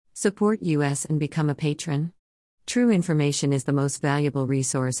Support us and become a patron. True information is the most valuable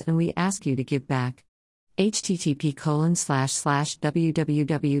resource and we ask you to give back.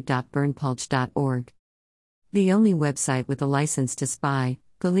 http://www.burnpulch.org. The only website with a license to spy,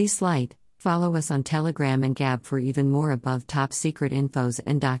 police light. Follow us on Telegram and Gab for even more above top secret infos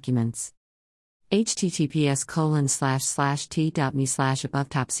and documents. https://t.me/above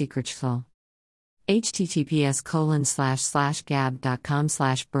top secret shfl.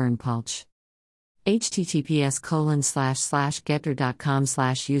 https://gab.com/burnpulch.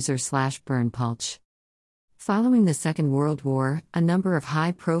 https://getter.com/user/burnpulch. Following the Second World War, a number of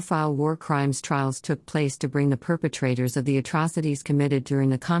high-profile war crimes trials took place to bring the perpetrators of the atrocities committed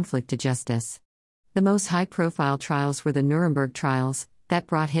during the conflict to justice. The most high-profile trials were the Nuremberg trials, that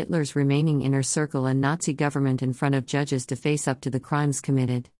brought Hitler's remaining inner circle and Nazi government in front of judges to face up to the crimes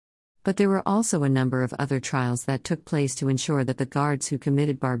committed. But there were also a number of other trials that took place to ensure that the guards who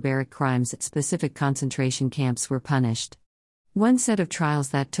committed barbaric crimes at specific concentration camps were punished. One set of trials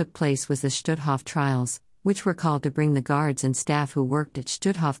that took place was the Stutthof trials, which were called to bring the guards and staff who worked at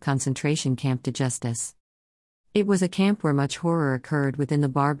Stutthof concentration camp to justice. It was a camp where much horror occurred within the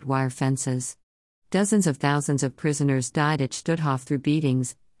barbed wire fences. Dozens of thousands of prisoners died at Stutthof through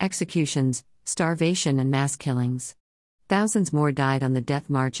beatings, executions, starvation and mass killings. Thousands more died on the death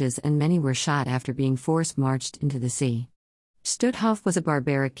marches and many were shot after being force-marched into the sea. Stutthof was a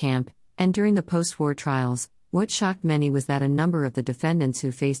barbaric camp, and during the post-war trials, what shocked many was that a number of the defendants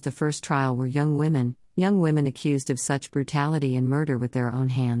who faced the first trial were young women accused of such brutality and murder with their own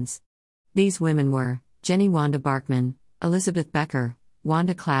hands. These women were Jenny Wanda Barkman, Elizabeth Becker,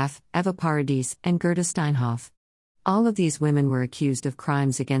 Wanda Klaff, Eva Paradis, and Gerda Steinhoff. All of these women were accused of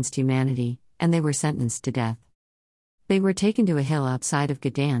crimes against humanity, and they were sentenced to death. They were taken to a hill outside of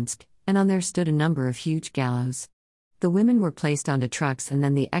Gdansk, and on there stood a number of huge gallows. The women were placed onto trucks and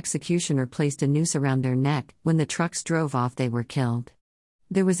then the executioner placed a noose around their neck. When the trucks drove off, they were killed.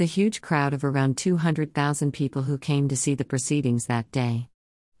 There was a huge crowd of around 200,000 people who came to see the proceedings that day.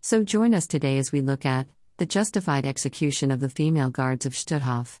 So join us today as we look at the justified execution of the female guards of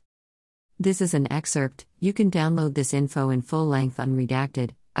Stutthof. This is an excerpt. You can download this info in full length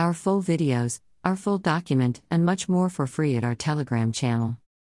unredacted, our full videos, our full document, and much more for free at our Telegram channel.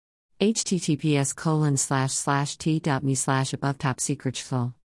 https://t.me/above top secret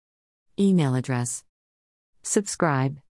shfl. Email address. Subscribe.